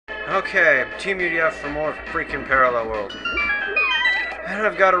Okay, Team UDF for more freaking Parallel World. And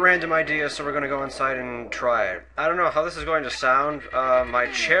I've got a random idea, so we're gonna go inside and try it. I don't know how this is going to sound. My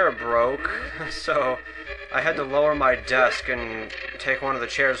chair broke, so I had to lower my desk and take one of the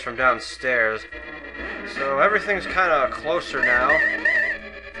chairs from downstairs. So everything's kind of closer now.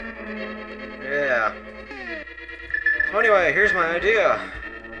 Yeah. So anyway, here's my idea.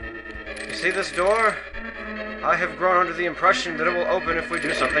 You see this door? I have grown under the impression that it will open if we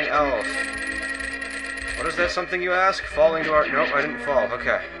do something else. What is that something you ask? Falling to our... Nope, I didn't fall.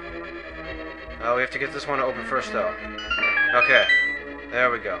 Okay. We have to get this one to open first, though. Okay.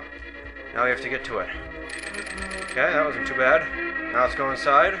 There we go. Now we have to get to it. Okay, that wasn't too bad. Now let's go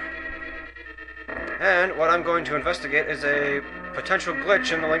inside. And what I'm going to investigate is a potential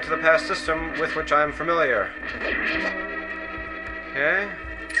glitch in the Link to the Past system with which I am familiar. Okay.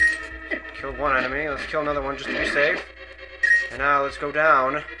 Killed one enemy. Let's kill another one just to be safe. And now let's go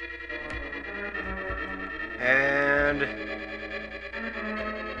down. And...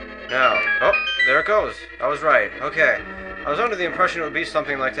 now. Oh, there it goes. I was right. Okay. I was under the impression it would be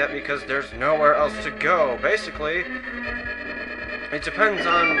something like that because there's nowhere else to go. Basically, it depends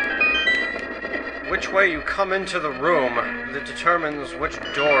on which way you come into the room that determines which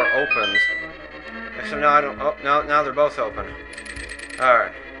door opens. Except now I don't... oh, now they're both open.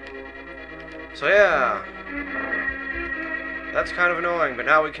 Alright. So yeah. That's kind of annoying, but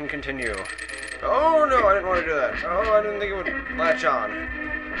now we can continue. Oh no, I didn't want to do that. Oh, I didn't think it would latch on.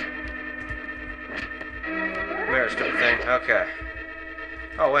 Come here, stupid thing. Okay.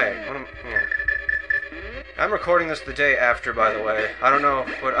 Oh wait, what am... I'm recording this the day after, by the way. I don't know,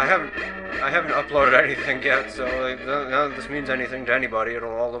 but I haven't uploaded anything yet, so like, none of this means anything to anybody.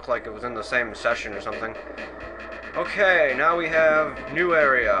 It'll all look like it was in the same session or something. Okay, now we have new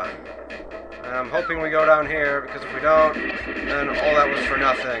area. And I'm hoping we go down here, because if we don't, then all that was for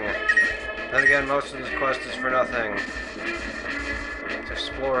nothing. Then again, most of this quest is for nothing. Let's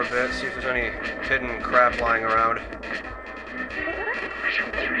explore a bit, see if there's any hidden crap lying around.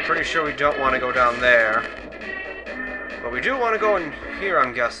 Pretty sure we don't want to go down there. But we do want to go in here,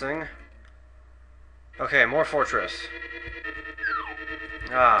 I'm guessing. Okay, more fortress.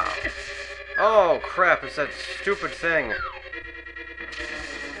 Ah. Oh, crap, it's that stupid thing.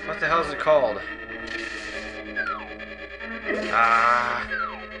 What the hell is it called? Ah.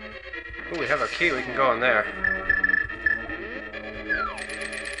 Ooh, we have a key, we can go in there.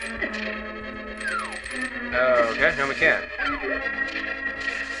 Okay, no we can't.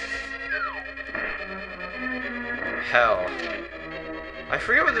 Hell. I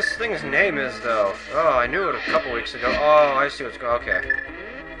forget what this thing's name is, though. Oh, I knew it a couple weeks ago. Oh, I see what's going on. Okay.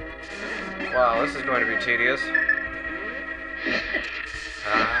 Wow, this is going to be tedious.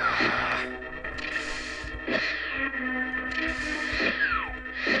 Ah.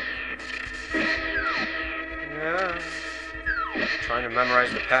 Yeah. Trying to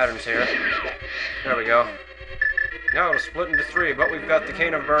memorize the patterns here. There we go. Now it'll split into 3, but we've got the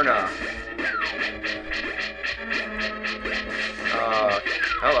Cane of Burna.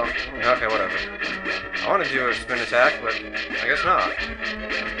 Hello. Okay, whatever. I want to do a spin attack, but I guess not.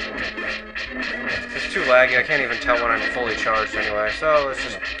 It's too laggy, I can't even tell when I'm fully charged anyway, so let's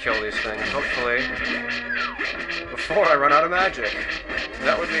just kill these things, hopefully, before I run out of magic.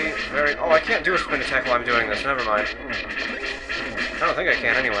 That would be very... oh, I can't do a spin attack while I'm doing this, never mind. I don't think I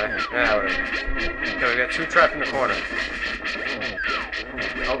can anyway. Yeah, whatever. Okay, we got 2 trapped in the corner.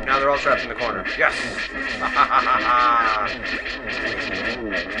 Oh, now they're all trapped in the corner. Yes! Ha ha ha ha ha!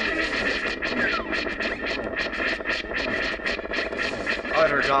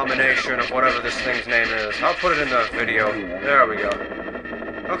 Utter domination of whatever this thing's name is. I'll put it in the video. There we go.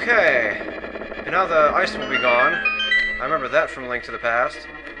 Okay. And now the ice will be gone. I remember that from Link to the Past.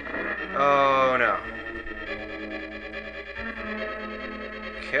 Oh, no.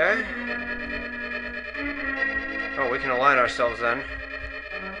 Okay. Oh, we can align ourselves then.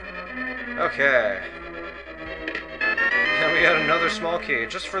 Okay. And we had another small key.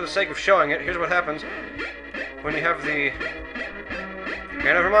 Just for the sake of showing it, here's what happens when you have the...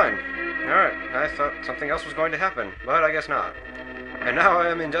 okay, never mind. Alright, I thought something else was going to happen, but I guess not. And now I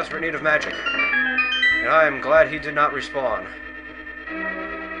am in desperate need of magic. And I am glad he did not respawn.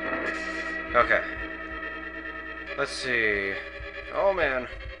 Okay. Let's see... oh man.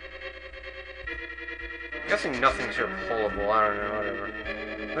 I'm guessing nothing's here pullable, I don't know, whatever.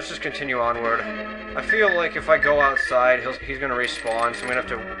 Let's just continue onward. I feel like if I go outside, he's gonna respawn, so I'm gonna have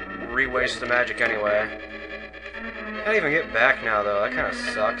to re-waste the magic anyway. Can't even get back now, though. That kind of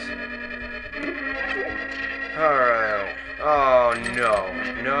sucks. Alright. Oh, no.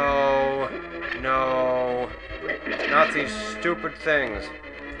 No. No. Not these stupid things.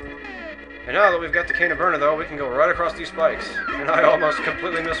 And now that we've got the cane of burner, though, we can go right across these spikes. And I almost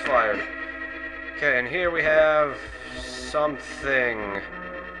completely misfired. Okay, and here we have something.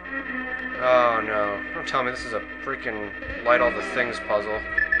 Oh no. Don't tell me this is a freaking light all the things puzzle.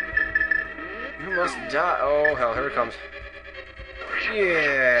 You must die. Oh hell, here it comes.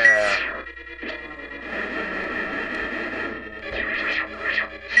 Yeah.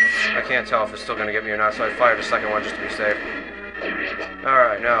 I can't tell if it's still gonna get me or not, so I fired a second one just to be safe.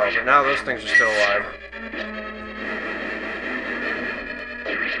 Alright, no, but now those things are still alive.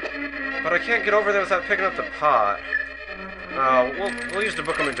 But I can't get over there without picking up the pot. We'll use the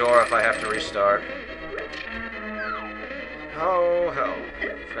Book of Medora if I have to restart. Oh, hell.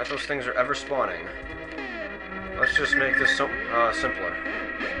 Forgot those things are ever spawning. Let's just make this simpler.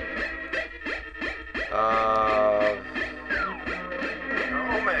 Oh,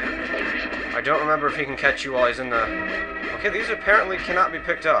 man. I don't remember if he can catch you while he's in the... Okay, these apparently cannot be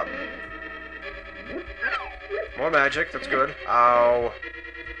picked up. More magic, that's good. Ow.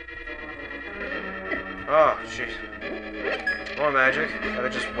 Oh, jeez. More magic. That I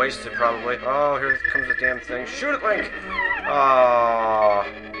just wasted, probably. Oh, here comes the damn thing. Shoot it, Link! Oh.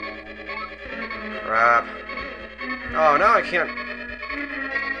 Crap. Oh, now I can't...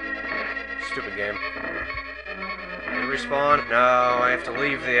 Stupid game. Can you respawn? No, I have to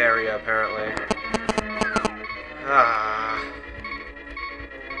leave the area, apparently. Ah.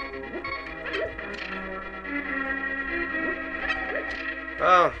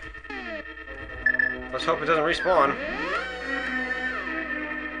 Oh. Let's hope it doesn't respawn.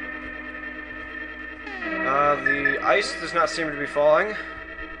 The ice does not seem to be falling.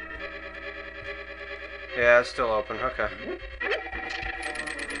 Yeah, it's still open. Okay.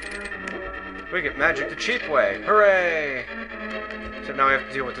 We get magic the cheap way. Hooray! Except now we have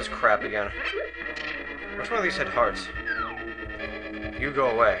to deal with this crap again. Which one of these had hearts? You go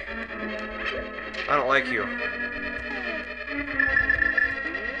away. I don't like you.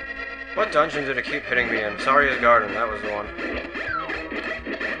 What dungeon did it keep hitting me in? Saria's Garden, that was the one.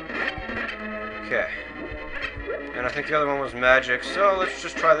 Okay. And I think the other one was magic, so let's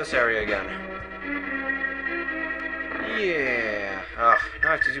just try this area again. Yeah. Ugh, now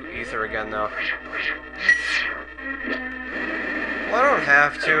I have to do ether again, though. Well, I don't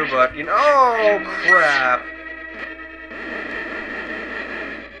have to, but, you know... Oh, crap!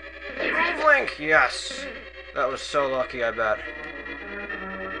 Move, Link! Yes! That was so lucky, I bet.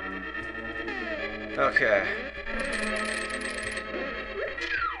 Okay.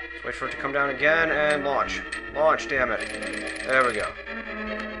 Let's wait for it to come down again, and launch. Launch, damn it. There we go.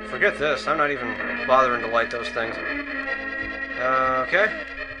 Forget this, I'm not even bothering to light those things. Okay.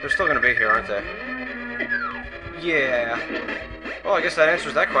 They're still gonna be here, aren't they? Yeah. Well, I guess that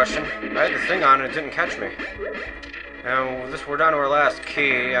answers that question. I had the thing on and it didn't catch me. And we're down to our last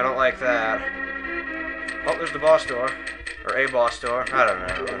key. I don't like that. Oh, there's the boss door. Or a boss door. I don't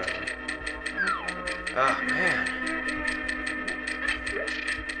know. Whatever. Oh, man.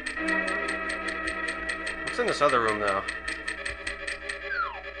 What's in this other room, though?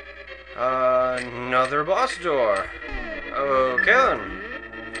 Another boss door. Okay, then.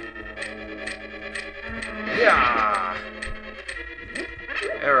 Yeah.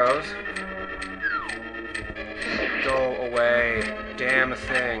 Arrows. Go away. Damn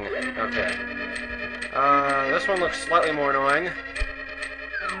thing. Okay. This one looks slightly more annoying.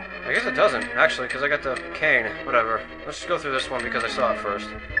 I guess it doesn't, actually, because I got the cane. Whatever. Let's just go through this one because I saw it first.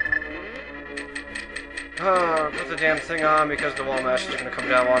 Put the damn thing on because the wall mesh is going to come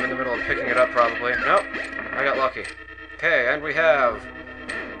down while I'm in the middle of picking it up, probably. Nope. I got lucky. Okay, and we have...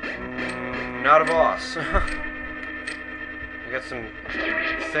 not a boss. We got some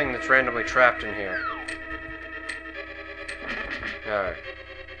thing that's randomly trapped in here. Alright.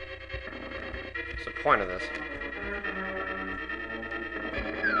 What's the point of this?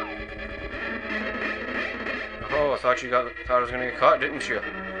 Oh, I thought thought I was gonna get caught, didn't you?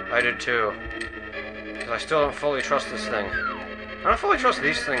 I did too. Because I still don't fully trust this thing. I don't fully trust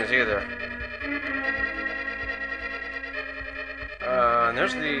these things either. And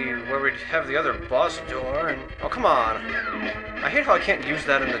there's where we have the other boss door, and... Oh, come on! I hate how I can't use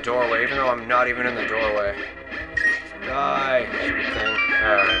that in the doorway, even though I'm not even in the doorway. Die, stupid thing.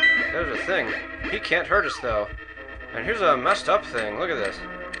 Alright, there's a thing. He can't hurt us, though. And here's a messed up thing. Look at this.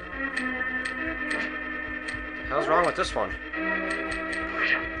 What the hell's wrong with this one?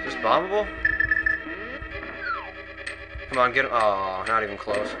 Is this bombable? Come on, get him. Oh, not even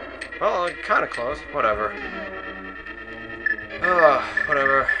close. Well, kind of close. Whatever.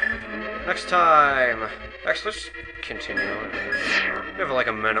 Whatever. Next time. Actually, let's continue. We have like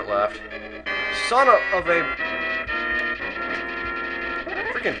a minute left. Son of a...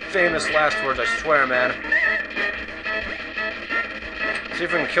 Freaking famous last words, I swear, man. See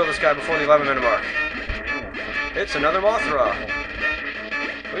if we can kill this guy before the 11-minute mark. It's another Mothra.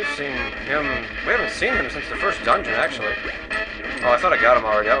 We've seen him... We haven't seen him since the first dungeon, actually. Oh, I thought I got him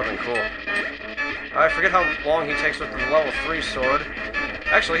already. That would have been cool. I forget how long he takes with the level 3 sword.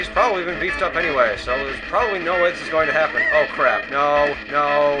 Actually, he's probably been beefed up anyway, so there's probably no way this is going to happen. Oh, crap. No,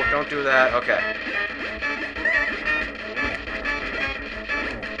 no, don't do that. Okay.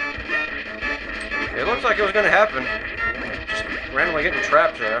 It looks like it was going to happen. Just randomly getting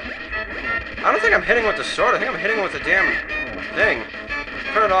trapped there. I don't think I'm hitting with the sword. I think I'm hitting with the damn thing.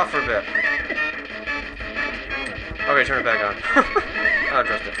 Turn it off for a bit. Okay, turn it back on. I'll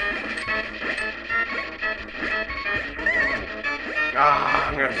adjust it. Ah,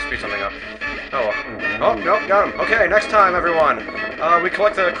 I'm gonna have to speed something up. Oh well. Oh, nope, got him. Okay, next time, everyone. We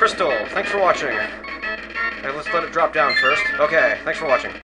collect the crystal. Thanks for watching. Okay, let's let it drop down first. Okay, thanks for watching.